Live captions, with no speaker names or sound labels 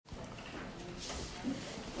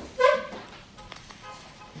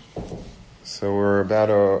So we're about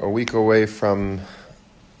a week away from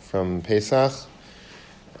Pesach,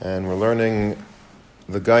 and we're learning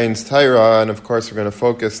the Gaon's Torah, and of course we're going to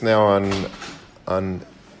focus now on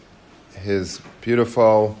his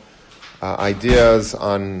beautiful ideas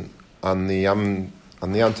on the Yom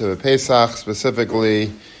Tov Pesach,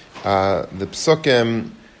 specifically the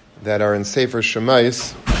psukim that are in Sefer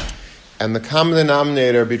Shemais. And the common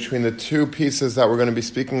denominator between the two pieces that we're going to be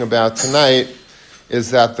speaking about tonight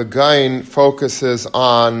is that the Gaon focuses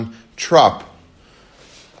on Tropp.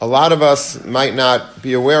 A lot of us might not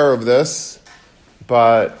be aware of this,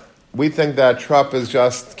 but we think that Tropp is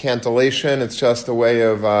just cantillation. It's just a way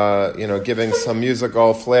of giving some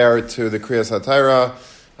musical flair to the Kriyas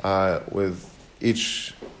HaTorah, with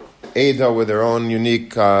each Eidah with their own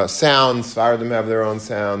unique sound. Sfaradim have their own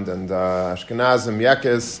sound, and Ashkenazim,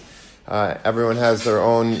 Yekes, everyone has their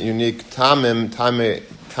own unique tamei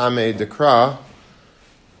dekra.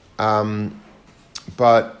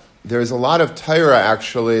 But there's a lot of Torah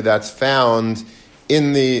actually that's found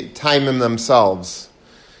in the tamim themselves,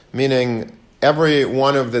 meaning every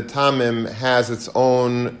one of the tamim has its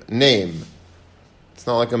own name. It's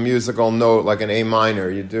not like a musical note, like an A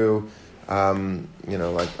minor. You do, like a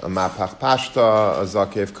mapach pashta, a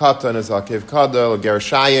zakev katan, a zakev kadel, a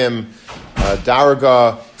gershayim, a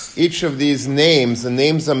darga. Each of these names, the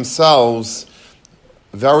names themselves,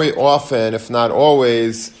 very often, if not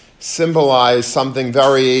always, symbolize something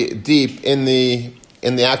very deep in the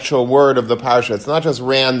actual word of the parsha. It's not just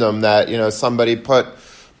random that somebody put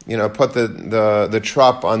the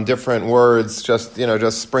Tropp on different words, just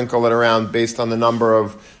sprinkle it around based on the number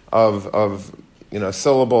of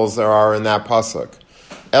syllables there are in that pasuk.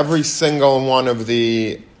 Every single one of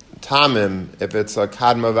the tamim, if it's a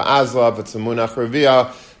kadma v'azla, if it's a munach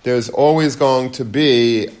revia, there's always going to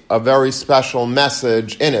be a very special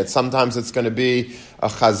message in it. Sometimes it's going to be a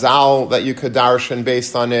chazal that you could darshan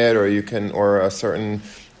based on it,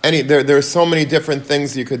 there's so many different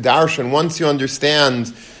things you could darshan. Once you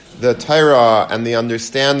understand the Torah and the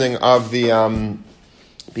understanding of the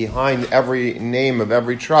behind every name of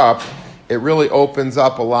every Tropp, it really opens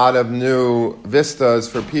up a lot of new vistas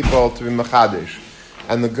for people to be machadish.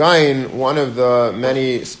 And the Gaon, one of the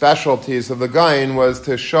many specialties of the Gaon was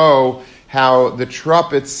to show how the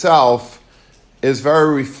Tropp itself is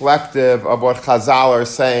very reflective of what Chazal are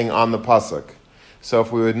saying on the pasuk. So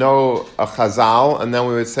if we would know a Chazal, and then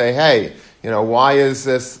we would say, hey, why is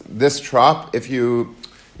this Tropp? If you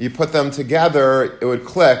put them together, it would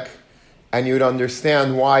click, and you would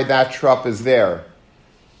understand why that Tropp is there.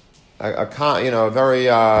 An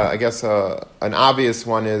obvious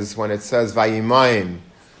one is when it says Vayimayim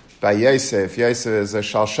by Yosef. Yosef is a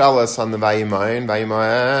shalshelis on the Vayimayim.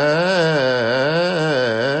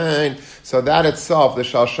 So that itself, the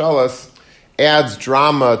shalshelis, adds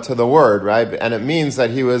drama to the word, right? And it means that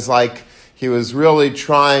he was really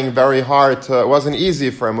trying very hard it wasn't easy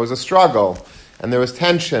for him, it was a struggle. And there was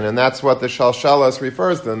tension, and that's what the shalshelis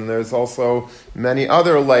refers to. And there's also many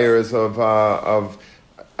other layers of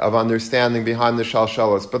understanding behind the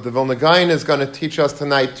shalshelis. But the Vilna Gaon is going to teach us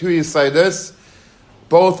tonight two Yisaitis,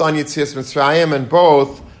 both on Yetzias Mitzrayim and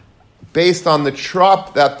both based on the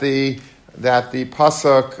Tropp that the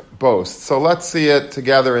pasuk boasts. So let's see it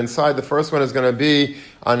together inside. The first one is going to be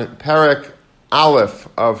on Perek Aleph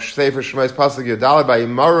of Sefer Shemais pasuk Yudalad by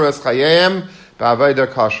Yimaru es Chayim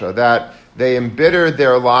ba'avodah kasha, that they embittered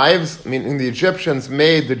their lives, meaning the Egyptians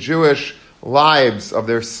made the Jewish lives of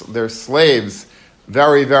their slaves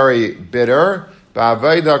very, very bitter,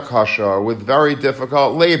 ba'avodah kasha, with very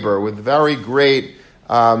difficult labor, with very great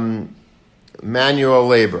manual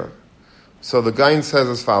labor. So the Gaon says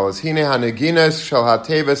as follows: Hine haneginas shel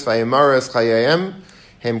hateves vayimaru es chayim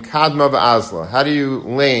hem kadma v'azla. How do you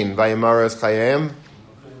lane vayimaru es chayim?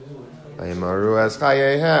 Vayimaru es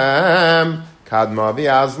chayim kadma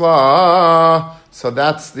v'azla. So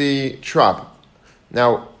that's the Tropp.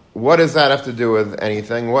 Now, what does that have to do with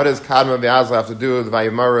anything? What does kadma v'azla have to do with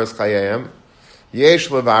vayimaru es chayim? Yesh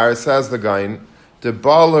levar, says the Gaon, de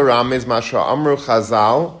ba l'ramiz masha amru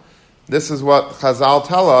chazal. This is what Chazal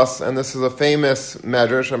tell us, and this is a famous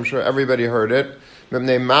medrash. I'm sure everybody heard it. We were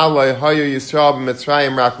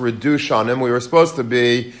supposed to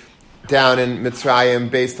be down in Mitzrayim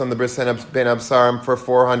based on the Bris ben Absarim for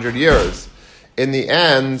 400 years. In the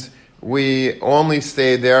end, we only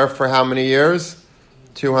stayed there for how many years?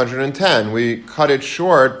 210. We cut it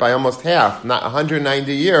short by almost half. Not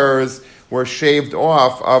 190 years were shaved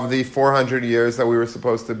off of the 400 years that we were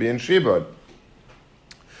supposed to be in Shibud.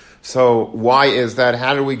 So why is that?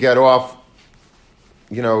 How do we get off,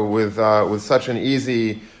 with such an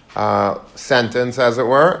easy sentence, as it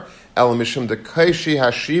were? El mishum de kaishi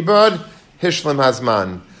hashibad Hishlim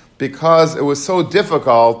Hazman. Because it was so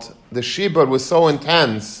difficult, the shibud was so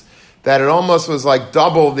intense that it almost was like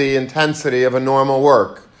double the intensity of a normal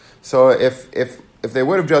work. So if they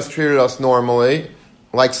would have just treated us normally,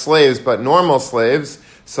 like slaves, but normal slaves,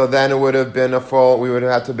 so then it would have been we would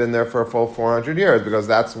have had to have been there for a full 400 years, because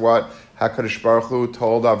that's what HaKadosh Baruch Hu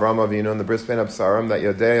told Avram Avinu in the Bris Bein Absarim, that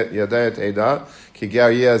Yodei Teda, Ki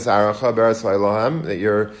Ger Yeh Zaracha Be'eretz Vaylohem, that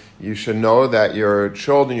you should know that your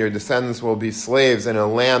children, your descendants will be slaves in a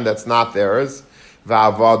land that's not theirs,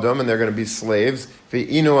 Va'avadim, and they're going to be slaves,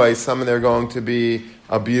 Ve'inu Eisam, and they're going to be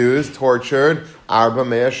abused, tortured, Arba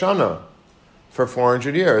Mea Shana, for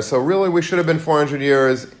 400 years. So really we should have been 400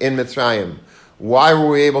 years in Mitzrayim. Why were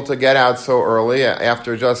we able to get out so early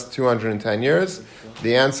after just 210 years?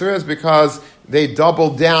 The answer is because they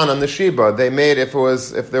doubled down on the shibud. They made, if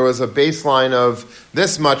there was a baseline of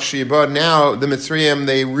this much shibud, now the Mitzrayim,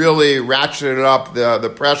 they really ratcheted up the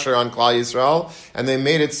pressure on Klal Yisrael, and they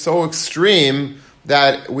made it so extreme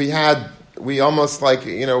that we almost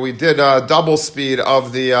we did a double speed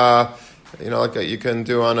of the, you can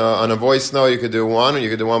do on a voice note, you could do 1, or you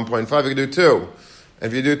could do 1.5, you could do 2.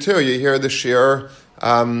 If you do 2, you hear the shir,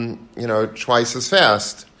 twice as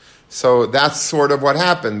fast. So that's sort of what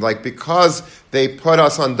happened. Like, because they put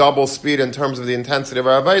us on double speed in terms of the intensity of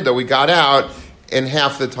our avodah, we got out in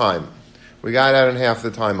half the time.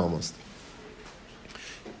 Almost.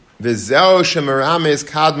 V'zeo shemerames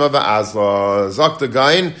kadma va'azla. Zok the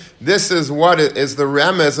Gaon, this is what is the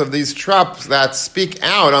remez of these Tropps that speak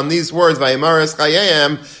out on these words, Vayimaris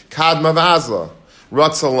chayayim kadma va'azla.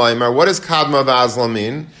 Ratzalaymar. What does kadma v'azla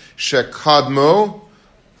mean? Shekadmu.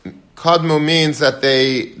 Kadmu means that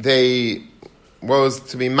they what was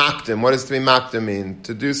to be makdim. What does to be makdim mean?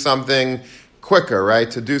 To do something quicker, right?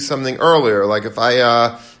 To do something earlier. Like if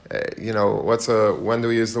I, when do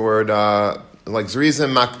we use the word, like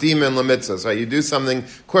zrizim makdimin lemitzos, right? You do something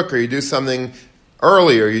quicker, you do something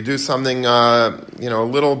earlier, you do something, a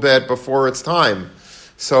little bit before it's time.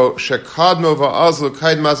 So, shekadmu va'azlu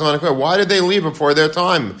kaidma zman. Why did they leave before their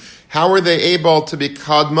time? How were they able to be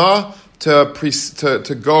kadma, to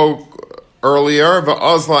go earlier?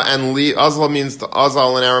 Va'azla and leave. Azla means to,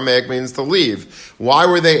 azal in Aramaic means to leave. Why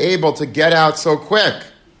were they able to get out so quick?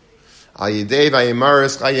 Because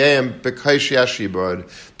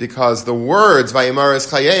the words vayimaris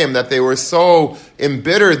chayim, that they were so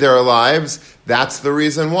embittered their lives, that's the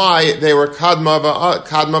reason why they were kadma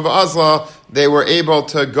va'azla. They were able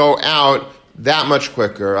to go out that much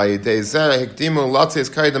quicker. They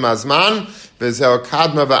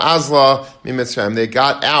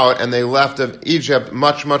got out and they left of Egypt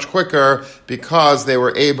much, much quicker because they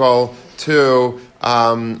were able to,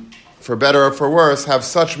 for better or for worse, have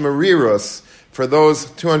such merirus for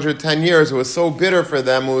those 210 years. It was so bitter for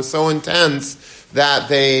them, it was so intense that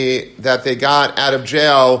they got out of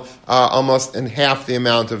jail almost in half the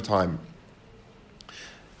amount of time.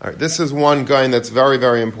 All right, this is one guy that's very,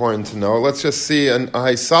 very important to know. Let's just see a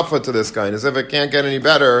haisafa to this guy. As if it can't get any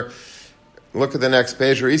better, look at the next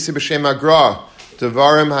page. Re'isi b'shem agra,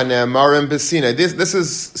 devarim hane'amarim b'Sinai. This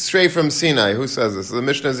is straight from Sinai. Who says this? The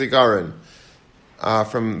Mishnah Zikaron,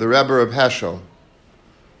 from the Rebbe of Heschel.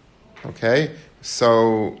 Okay,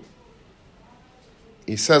 so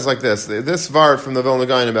he says like this. This vart from the Vilna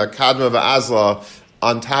Gaon about kadma va'azla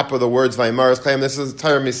on top of the words vayimaris chayim. This is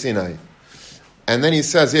Torah Misinai. And then he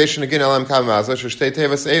says, and then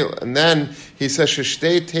he says,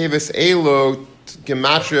 Shishtei Tevis Elu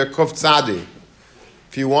Gematria Kuf Tzadi.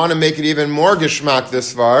 If you want to make it even more geschmack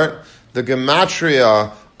this var, the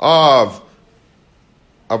Gematria of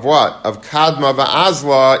what? Of Kadma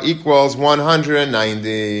Va'azla equals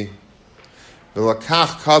 190.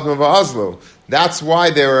 V'lakach Kadma Va'azlu. That's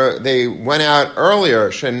why they went out earlier.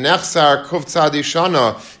 Shenechsar kuf tzadi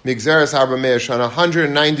shana migzeres arba mea shana.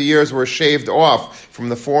 190 years were shaved off from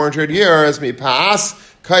the 400 years. Mipas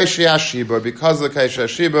kaishi ashibud, because of the kaishi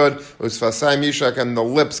ashibud, usfasai mishak, and the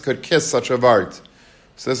lips could kiss such a vart.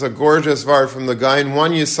 So this is a gorgeous vart from the Gaon.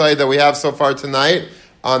 One you say that we have so far tonight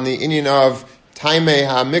on the inyan of Taimei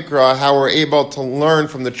HaMikra, how we're able to learn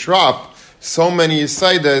from the Tropp so many you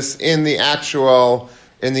say this in the actual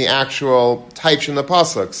taich in the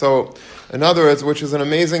pasuk. So, in other words, which is an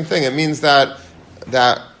amazing thing, it means that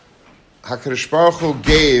HaKadosh Baruch Hu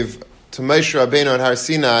gave to Moshe Rabbeinu and Har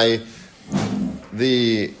Sinai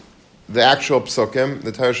the actual psukim,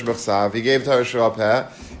 the Torah Shebechsav. He gave Torah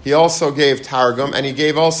Shebapeh. He also gave Targum, and he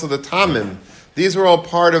gave also the Tamim. These were all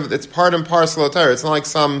it's part and parcel of Torah. It's not like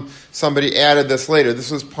somebody added this later. This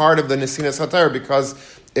was part of the Nesinas HaTorah, because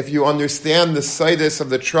if you understand the Seides of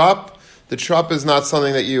the Tropp, The Tropp is not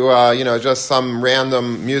something that you, just some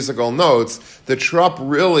random musical notes. The Tropp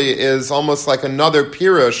really is almost like another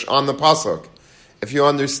pirush on the pasuk. If you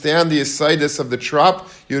understand the Yesodis of the Tropp,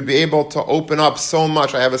 you would be able to open up so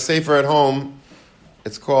much. I have a sefer at home.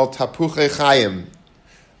 It's called Tapuche Chaim,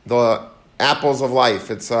 the apples of life.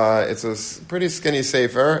 It's a pretty skinny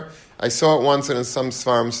sefer. I saw it once in some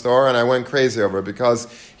farm store, and I went crazy over it because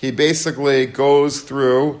he basically goes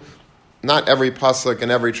through not every pasuk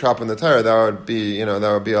and every Tropp in the Torah. That would be a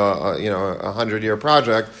 100-year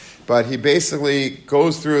project. But he basically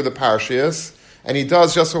goes through the parshias, and he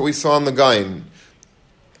does just what we saw in the Gaon.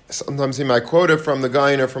 Sometimes he might quote it from the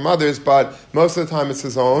Gaon or from others, but most of the time it's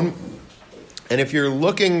his own. And if you're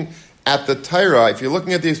looking at the Torah, if you're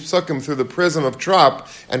looking at these psukim through the prism of Tropp,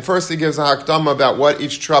 and first he gives a hakdama about what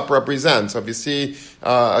each Tropp represents. So if you see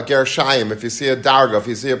a gershayim, if you see a darga, if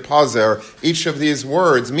you see a pazer, each of these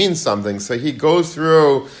words means something. So he goes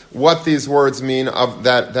through what these words mean of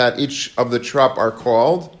that each of the Tropp are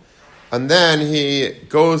called, and then he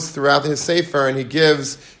goes throughout his sefer and he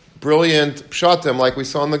gives brilliant pshatim, like we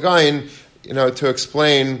saw in the Gaon, to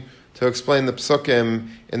explain the psukim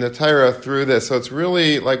in the Torah through this. So it's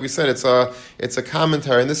really, like we said, it's a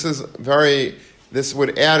commentary, and this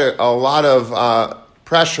would add a lot of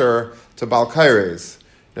pressure to Balkaires.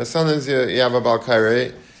 Sometimes you have a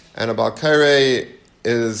Balkaire, and a Balkaire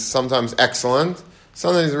is sometimes excellent,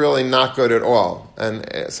 sometimes really not good at all. And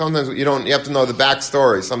sometimes you have to know the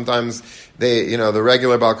backstory. Sometimes the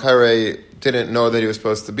regular Balkaire didn't know that he was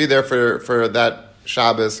supposed to be there for that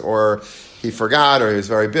Shabbos, or he forgot, or he was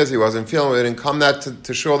very busy, wasn't feeling it, and come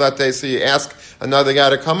to shul that day. So you ask another guy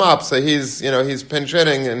to come up. So he's pinch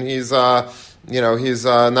hitting, and he's not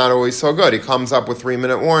always so good. He comes up with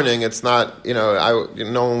 3-minute warning. It's not,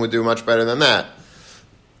 no one would do much better than that.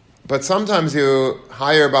 But sometimes you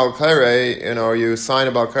hire a Balkaire, or you sign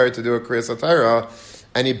a Balkaire to do a Kriyas HaTorah,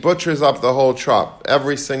 and he butchers up the whole Tropp.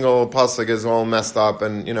 Every single pasuk is all messed up,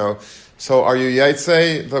 and so are you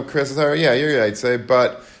Yaitse, the Kriyas HaTorah? Yeah, you're Yaitse,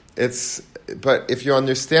 but if you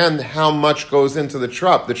understand how much goes into the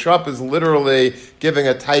Tropp is literally giving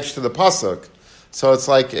a taich to the pasuk. So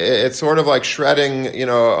it's sort of like shredding,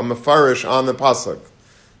 a mefarish on the pasuk.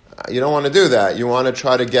 You don't want to do that. You want to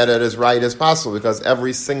try to get it as right as possible, because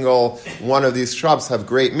every single one of these Tropps have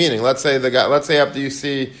great meaning. Let's say after you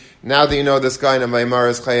see, now that you know this guy in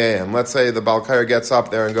Vaymaris Chayehem, let's say the Balkair gets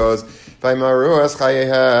up there and goes, Vaymaris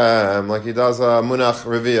Chayehem, like he does a Munach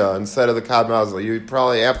Revia instead of the Kad Mazal. You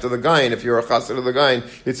probably, after the Gaon, if you're a chassid of the Gaon,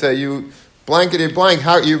 you'd say, you blankety blank,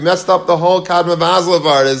 how you messed up the whole Kad Mazal.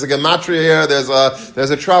 There's a Gematria here, there's a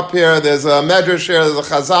Tropp here, there's a Medrash here, there's a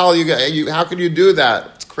Chazal. How could you do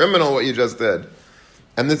that? It's criminal what you just did.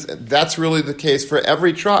 And that's really the case for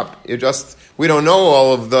every Tropp. We don't know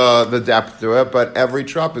all of the depth to it, but every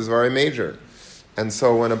Tropp is very major. And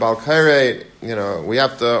so when a Balkaire, we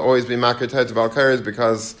have to always be makir to Balkaires,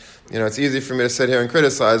 because, it's easy for me to sit here and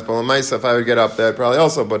criticize, but myself, if I would get up there, I'd probably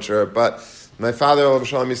also butcher it. But my father, Olav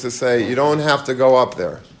Shalom, used to say, you don't have to go up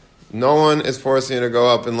there. No one is forcing you to go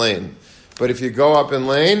up in lane. But if you go up in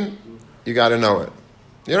lane, you got to know it.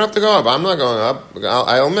 You don't have to go up. I'm not going up.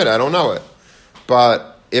 I'll admit I don't know it.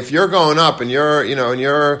 But if you're going up and you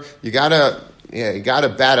gotta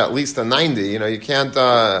bat at least a 90. You can't,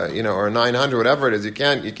 or a 900, whatever it is. You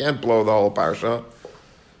can't blow the whole parsha.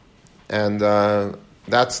 And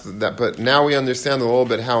that's that. But now we understand a little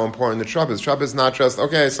bit how important the Tropp is. Tropp is not just,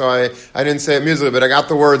 okay, so I didn't say it musically, but I got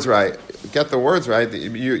the words right. Get the words right.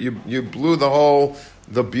 You blew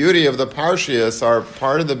the beauty of the parshias. Or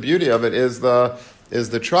part of the beauty of it is the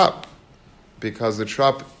Tropp, because the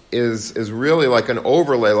Tropp is really like an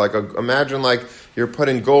overlay, imagine like you're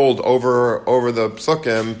putting gold over the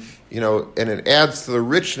psukim, and it adds to the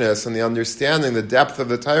richness and the understanding. The depth of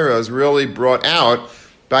the Torah is really brought out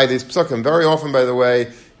by these psukim. Very often, by the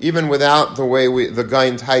way, even without the way the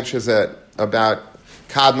Gaon teaches it about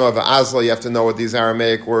kadma v'azla, you have to know what these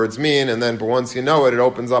Aramaic words mean, but once you know it, it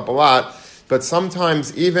opens up a lot. But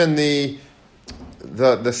sometimes even the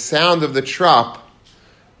sound of the Tropp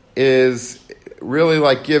is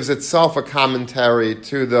really gives itself a commentary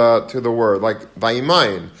to the word, like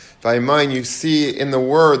vayimayin. You see in the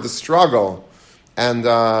word the struggle, and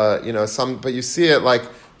but you see it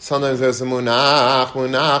sometimes there's a munach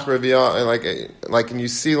revia, and you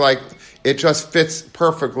see it just fits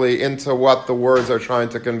perfectly into what the words are trying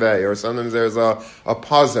to convey. Or sometimes there's a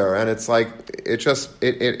puzzle, and it's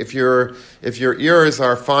if your ears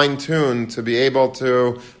are fine tuned to be able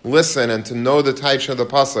to listen and to know the taich of the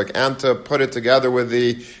pasuk and to put it together with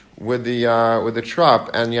the Tropp,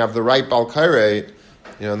 and you have the right Balkaire.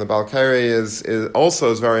 And the Balkaire is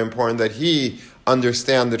also very important, that he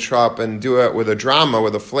understand the Tropp and do it with a drama,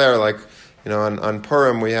 with a flair. Like, on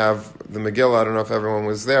Purim we have the Megillah. I don't know if everyone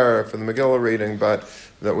was there for the Megillah reading, but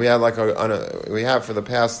that we had we have for the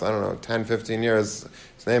past, 10, 15 years.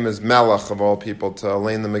 His name is Melech, of all people, to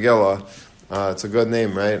learn the Megillah. It's a good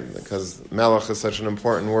name, right? Because Melech is such an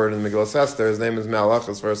important word in Megillah Esther. His name is Melech,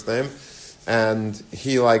 his first name. And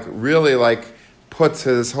he really puts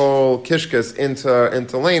his whole kishkas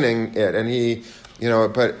into laning it. And he,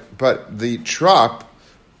 but the Tropp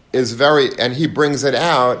is and he brings it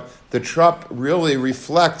out. The Tropp really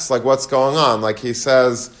reflects what's going on. Like he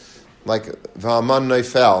says, V'aman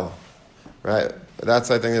Neifel, right?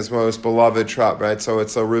 That's, I think, his most beloved Tropp, right? So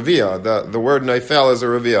it's a revia. The word Neifel is a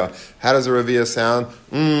revia. How does a revia sound?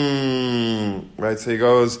 Right? So he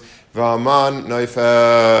goes, V'aman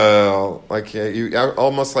Neifel. You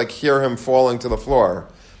almost hear him falling to the floor.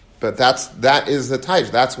 But that is the type.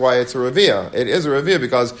 That's why it's a revia. It is a revia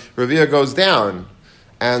because revia goes down.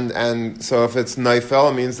 And so if it's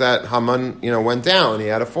Neifel, it means that Haman, went down. He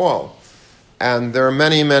had a fall. And there are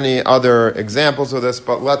many, many other examples of this,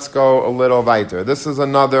 but let's go a little weiter. This is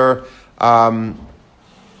another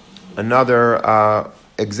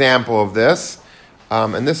example of this.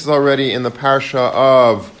 And this is already in the parsha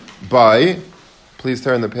of Bai. Please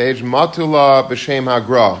turn the page. Matula b'shem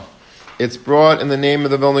hagra. It's brought in the name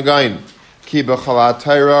of the Vilna Gaon. Ki b'chalat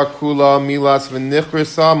Torah kula milas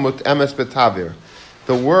v'nichrisa mut'emes b'tavir.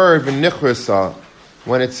 The word v'nichrisa,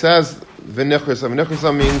 when it says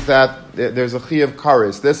v'nichrisa means that there's a chi of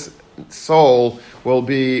karis. This soul will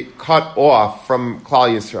be cut off from Klal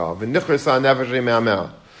Yisrael. V'nichrisa nefesh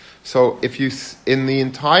me'amel. So if in the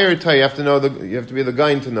entire Torah, you have to be the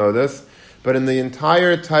Gaon to know this, but in the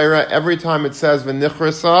entire Torah, every time it says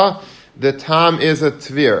v'nichrisa, the tam is a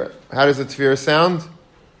tvir. How does a tvir sound?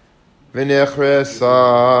 V'nichrisa,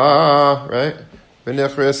 right?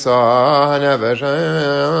 V'nichrisa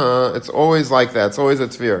nefesh. It's always like that. It's always a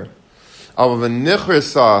tvir.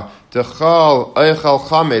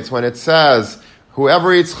 When it says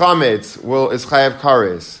whoever eats chametz is chayav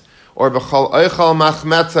kares, or b'chol eichel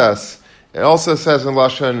machmetzes, it also says in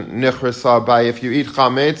lashon nichrisa by if you eat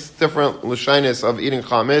chametz, different lashonos of eating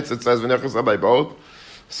chametz. It says v'nichrisa by both.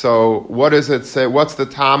 So what does it say? What's the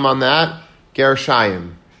tam on that?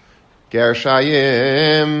 Gershayim,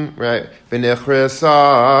 right?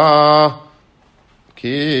 V'nichrisa.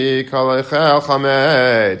 Ki kalechel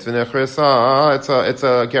chametz v'nechrisa. It's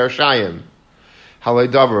a gershayim. Halei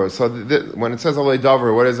davar. So when it says halei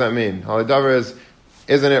davar, what does that mean? Halei davar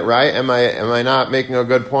isn't it right? Am I not making a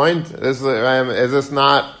good point? Is this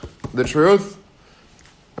not the truth?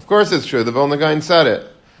 Of course it's true. The Vilna Gaon said it.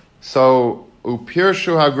 So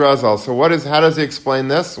upirshu hagrazal. So how does he explain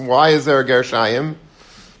this? Why is there a gershayim?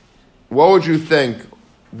 What would you think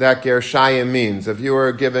that Gershayim means? If you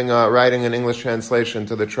were writing an English translation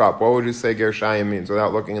to the Tropp, what would you say Gershayim means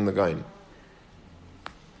without looking in the Gaon?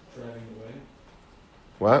 Driving away.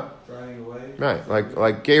 What? Driving away. Right,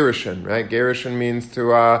 like Gerushin, right? Gerushin means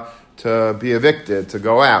to be evicted, to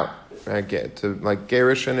go out. Right?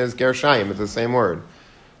 Gerushin is Gershayim, it's the same word.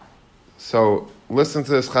 So listen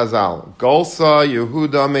to this Chazal. Golsa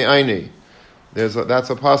Yehuda Me'aini. That's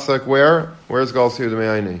a pasuk where? Where's Golsa Yehuda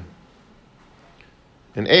Me'aini?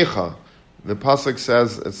 In Eicha, the pasuk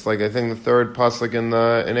says it's I think the third pasuk in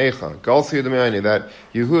Eicha. Galsi Yudamayani, that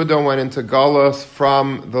Yehuda went into Galus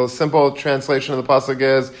from the simple translation of the pasuk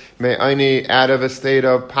is Me'aini, out of a state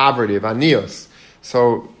of poverty, of anios.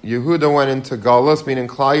 So Yehuda went into Galus, meaning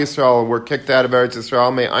Klal Yisrael were kicked out of Eretz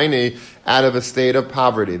Yisrael. Me'aini, out of a state of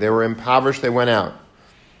poverty. They were impoverished. They went out.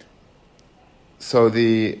 So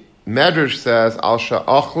the Medrash says Al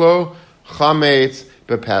Sha'achlo Chametz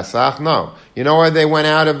Pesach. No. You know why they went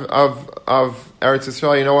out of Eretz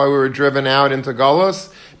Yisrael? You know why we were driven out into Galus?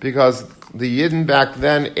 Because the Yidden back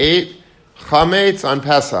then ate chametz on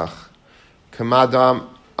Pesach. Kamadam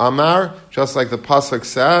Amar, just like the pasuk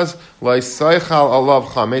says, L'isaychal alav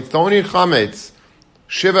chametz. Don't eat chametz.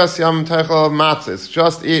 Shivas yam teichel of matzahs.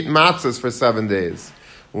 Just eat matzahs for 7 days.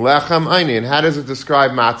 Lechem aini. And how does it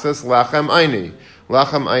describe matzahs? Lechem aini.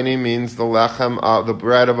 Lechem aini means the lechem, the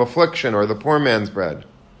bread of affliction, or the poor man's bread.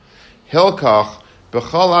 Hilkach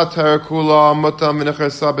b'chol atar kula mutam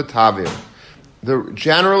v'nichrisa b'tavir.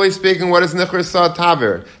 Generally speaking, what is nichrisa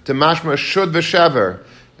tavir? Demashma shud v'shever.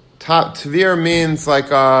 Tvir means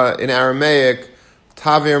in Aramaic,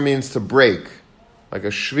 tavir means to break, like a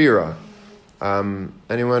shvira.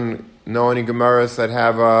 Anyone know any Gemaras that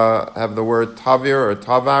have the word tavir or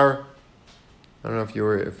tavar? I don't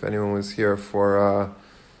know if anyone was here for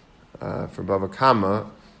Bava Kama.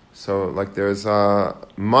 So there's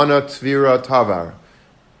mana tvira tavar.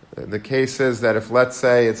 The case is that if, let's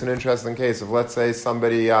say, it's an interesting case. If, let's say,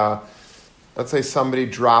 somebody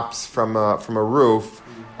drops from a roof,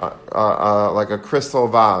 like a crystal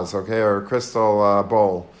vase, okay, or a crystal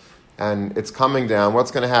bowl, and it's coming down,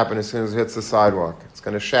 what's going to happen as soon as it hits the sidewalk? It's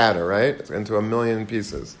going to shatter, right? It's into a million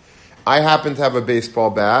pieces. I happen to have a baseball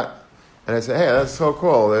bat, and I say, hey, that's so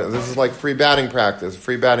cool. This is like free batting practice,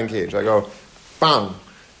 free batting cage. I go, bang,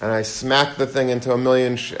 and I smack the thing into a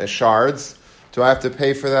million shards. Do I have to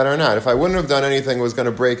pay for that or not? If I wouldn't have done anything, it was going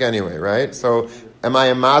to break anyway, right? So am I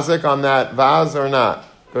a mazik on that vase or not?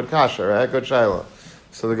 Good kasha, right? Good shaila.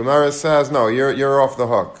 So the Gemara says, no, you're off the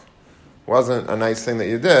hook. Wasn't a nice thing that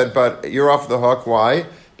you did, but you're off the hook. Why?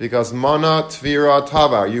 Because mana tvira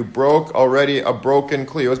tava. You broke already a broken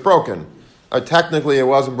kli. It was broken. Technically, it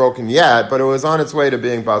wasn't broken yet, but it was on its way to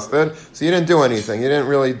being busted. So you didn't do anything. You didn't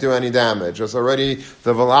really do any damage. It was already,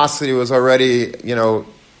 the velocity was already,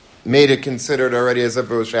 made it considered already as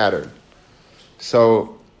if it was shattered.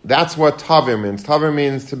 So that's what tavir means. Tavir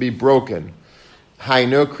means to be broken.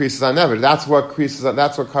 Hainu krisis on never. That's what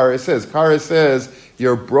karis is. Karis is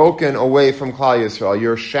you're broken away from Klal Yisrael.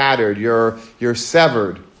 You're shattered. You're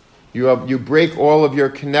severed. You break all of your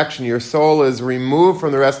connection. Your soul is removed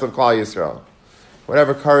from the rest of Klal Yisrael.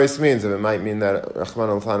 Whatever karis means, if it might mean that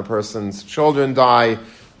a person's children die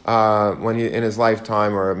when he in his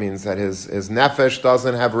lifetime, or it means that his nefesh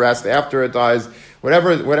doesn't have rest after it dies.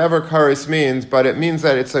 Whatever karis means, but it means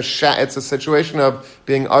that it's a situation of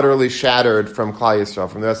being utterly shattered from Klal Yisrael,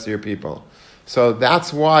 from the rest of your people. So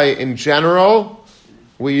that's why, in general,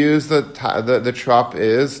 we use the Tropp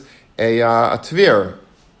is a tvir.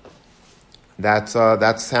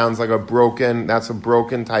 That sounds like a broken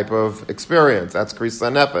type of experience. That's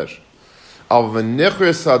krisa nefesh.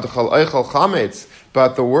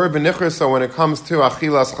 But the word v'nichrisa, when it comes to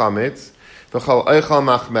achilas chametz, v'chal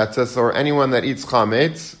eichal machmetzes, or anyone that eats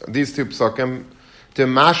chametz, these two psukim,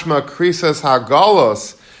 demashma krisas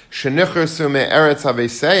hagalos shenichrisu me'eretz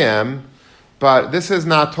haveseyem. But this is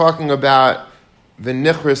not talking about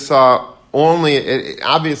v'nichrisa only.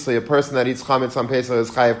 Obviously, a person that eats chametz on Pesach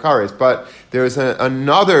is chayav kares, but there is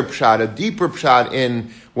another pshat, a deeper pshat in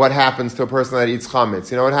what happens to a person that eats chametz.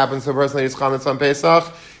 You know what happens to a person that eats chametz on Pesach?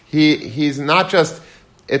 He's not just,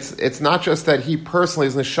 it's not just that he personally,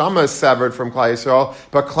 his neshama is severed from Klal Yisrael,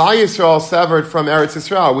 but Klal Yisrael is severed from Eretz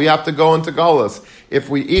Yisrael. We have to go into Golus. If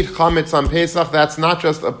we eat chametz on Pesach, that's not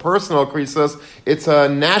just a personal krisis, it's a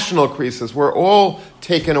national krisis. We're all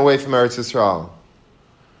taken away from Eretz Yisrael.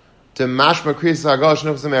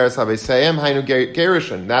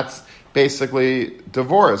 That's basically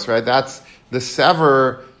divorce, right? That's the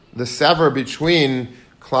sever between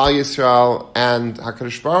Klal Yisrael and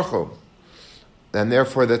HaKadosh Baruch Hu. And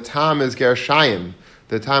therefore the tam is Gershayim.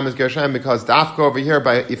 The tam is Gershayim because dafka over here,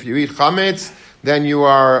 if you eat chametz, then you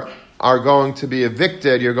are going to be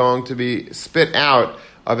evicted, you're going to be spit out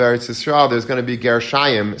of Eretz Yisrael. There's going to be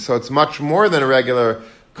Gershayim. So it's much more than a regular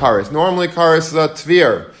kares. Normally kares is a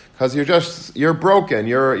tvir, because you're broken,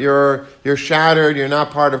 you're shattered, you're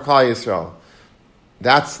not part of Klal Yisrael.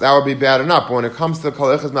 That would be bad enough. But when it comes to Kol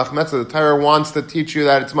Echad Machmetzah, the Torah wants to teach you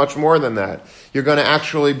that it's much more than that. You're going to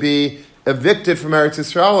actually be evicted from Eretz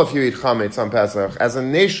Yisrael if you eat chametz on Pesach. As a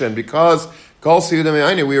nation, because Kol Siyudim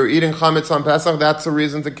Me'ayni, we were eating chametz on Pesach, that's a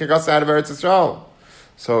reason to kick us out of Eretz Yisrael.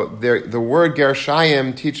 So the word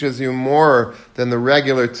Gershayim teaches you more than the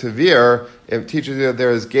regular Tavir. It teaches you that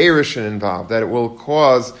there is Gerishin involved, that it will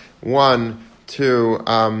cause one to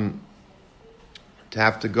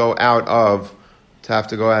have to go out of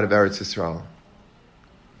Eretz Yisrael.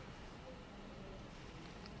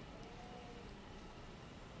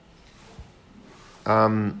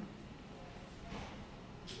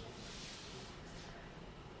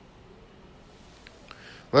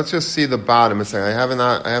 Let's just see the bottom a second.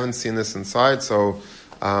 I haven't seen this inside, so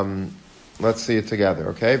let's see it together.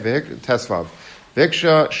 Okay, Tesvav.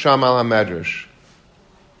 Viksha Shamal HaMedrash.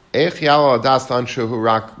 Eich Yalo Adas Anshu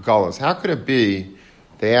Hurak Galos. How could it be?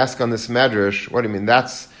 They ask on this medrash, what do you mean?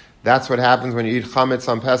 That's what happens when you eat chametz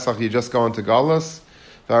on Pesach, you just go into Galus?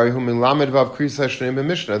 This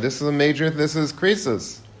is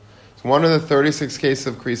krisis. So one of the 36 cases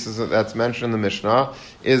of krisis that's mentioned in the Mishnah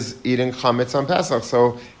is eating chametz on Pesach.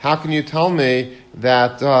 So how can you tell me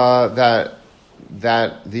that the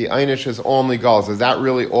einish is only Galus? Is that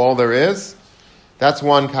really all there is? That's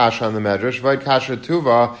one kasha on the medrash. Vayt kasha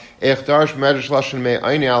tuva, ech darsh medrash lashon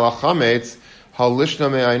me'ayni ala chametz, that's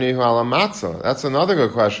another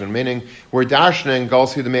good question, meaning we're dashing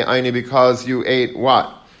Galsi Me'ayni because you ate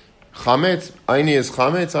what? Chametz? Aini is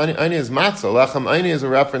chametz? Aini is matzah. Lechem Aini is a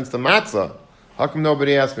reference to matzah. How come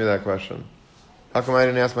nobody asked me that question? How come I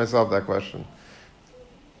didn't ask myself that question?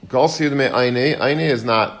 Galus Yehuda me'aini. Aini is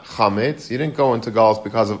not chametz. You didn't go into Galus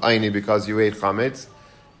because of aini, because you ate chametz.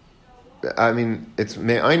 I mean, it's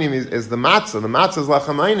me'aini is the matzah. The matzah is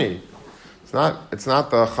lechem aini. It's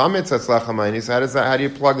not the chametz that's lechem aini. So how do you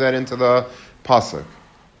plug that into the pasuk?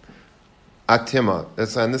 Atima.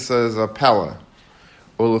 And this is a pella.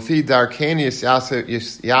 Ulufi darkeni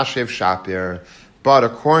yashiv shapir. But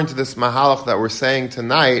according to this mahalach that we're saying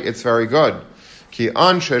tonight, it's very good. Ki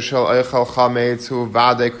anshe shel eichel chametz hu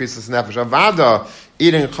vade krisas nefesh. Avada,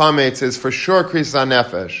 eating chametz is for sure krisas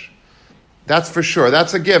nefesh. That's for sure.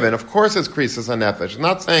 That's a given. Of course, it's krisas nefesh. I'm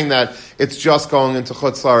not saying that it's just going into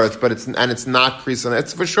chutz la'aretz, but it's not krisas.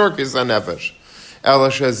 It's for sure krisas nefesh. Ela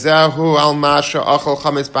shezehu al masha achol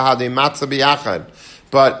chametz bahadei matzah biyachad.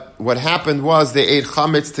 But what happened was they ate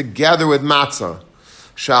chametz together with matzah.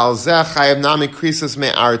 Shal zeh chayav nami krisas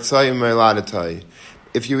me'artzai me'ladatai.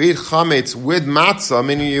 If you eat chametz with matzah,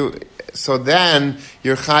 meaning so then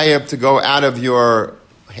you're chayav to go out of your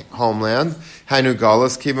homeland. Hainu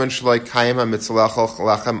galus kivan shloi kayim hamitzlechol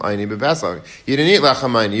lechem aini bebesach. You didn't eat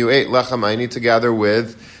lechem aini. You ate lechem aini together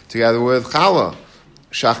with challah.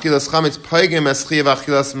 Shachilas chametz poigim eschiv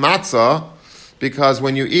achilas matzah. Because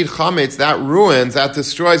when you eat chametz, that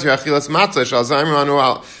destroys your achilas matzah. Shal zayim anu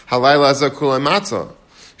halayla zakula matzah.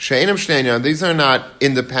 Sheinim shneinya, these are not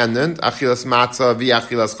independent. Achilas matzah vi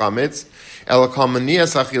achilas chametz. Elakal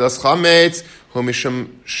manias achilas chametz hu mishum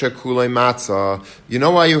shekulei matzah. You know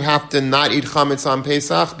why you have to not eat chametz on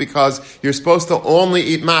Pesach? Because you're supposed to only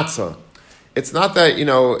eat matzah. It's not that,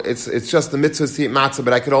 it's just the mitzvah to eat matzah,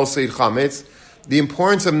 but I could also eat chametz. The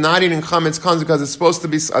importance of not eating chametz comes because it's supposed to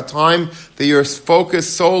be a time that you're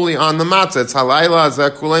focused solely on the matzah. It's halayla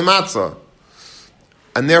zekulei matzah.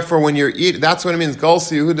 And therefore, when you're that's what it means,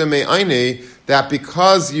 Galus Yehuda me'aini, that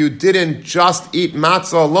because you didn't just eat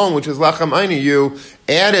matzah alone, which is lechem aini, you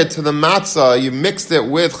added to the matzah, you mixed it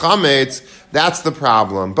with chametz, that's the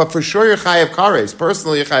problem. But for sure, you're chayav kares.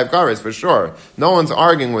 Personally, you're chayav kares, for sure. No one's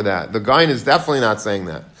arguing with that. The Gaon is definitely not saying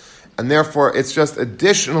that. And therefore, it's just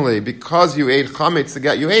additionally, because you ate chametz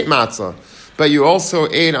together, you ate matzah, but you also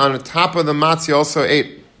ate, on the top of the matzah, you also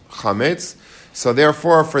ate chametz. So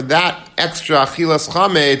therefore, for that extra achilas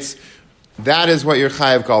chametz, that is what you're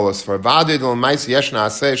chayav galus for. V'adid l'maisi yeshna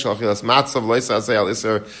asay shel achilas matzah v'leisa asay al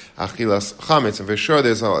iser achilas chametz. And for sure,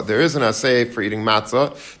 there is an asay for eating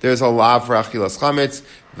matzah. There's a law for achilas chametz.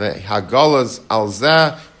 The hagalas al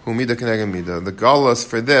zeh hu midah keneged midah. The galus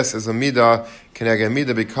for this is a midah keneged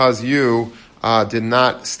midah because you did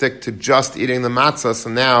not stick to just eating the matzah. So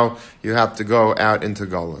now you have to go out into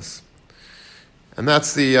galus. And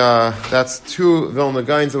that's two Vilna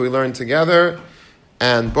Gaons that we learned together,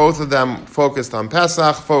 and both of them focused on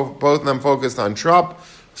Pesach, both of them focused on Tropp,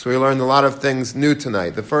 so we learned a lot of things new tonight.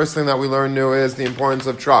 The first thing that we learned new is the importance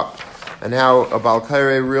of Tropp, and how a Baal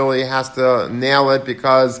Kaireh really has to nail it,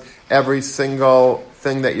 because every single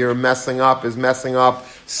thing that you're messing up is messing up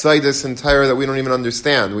Saydis and Torah that we don't even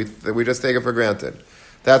understand, we just take it for granted.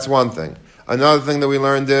 That's one thing. Another thing that we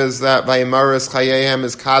learned is that Vayimaris Chayehem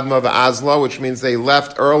is Kadma v'Azla, which means they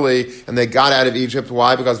left early and they got out of Egypt.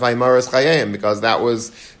 Why? Because Vayimaris Chayehem, because that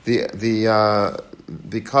was because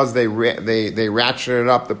they ratcheted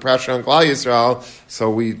up the pressure on Klal Yisrael, so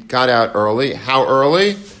we got out early. How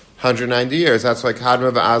early? 190 years. That's why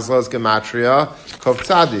Kadma v'Azla is Gematria Kov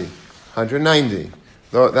Tzadi, 190.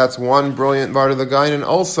 That's one brilliant part of the Gaon, and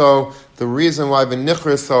also the reason why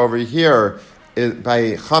V'nichris over here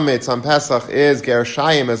by chametz on Pesach is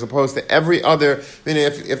gershayim as opposed to every other. Meaning,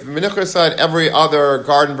 if Menichah said every other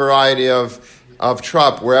garden variety of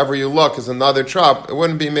Tropp, wherever you look is another Tropp, it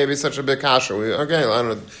wouldn't be maybe such a big kasha. I don't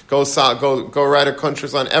know. Go write a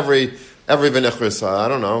kuntres on every Menichah. I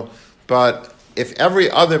don't know, but if every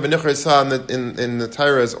other Menichah in the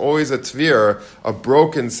Torah is always a tvir, a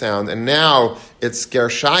broken sound, and now it's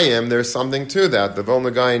gershayim, there's something to that. The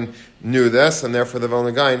Vilna Gaon knew this, and therefore the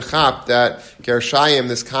Vilna Gaon chap that gershayim,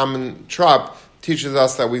 this common Tropp, teaches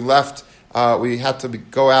us that we had to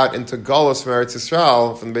go out into Golus from Eretz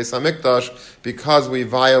Yisrael, from the Beis HaMikdash, because we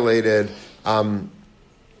violated the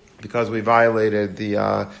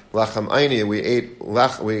lechem aini. We ate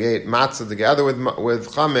matzah together with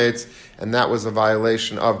chametz, and that was a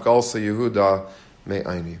violation of Galus Yehuda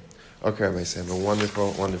me'aini. Okay, Rabbi, have a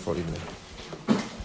wonderful, wonderful evening.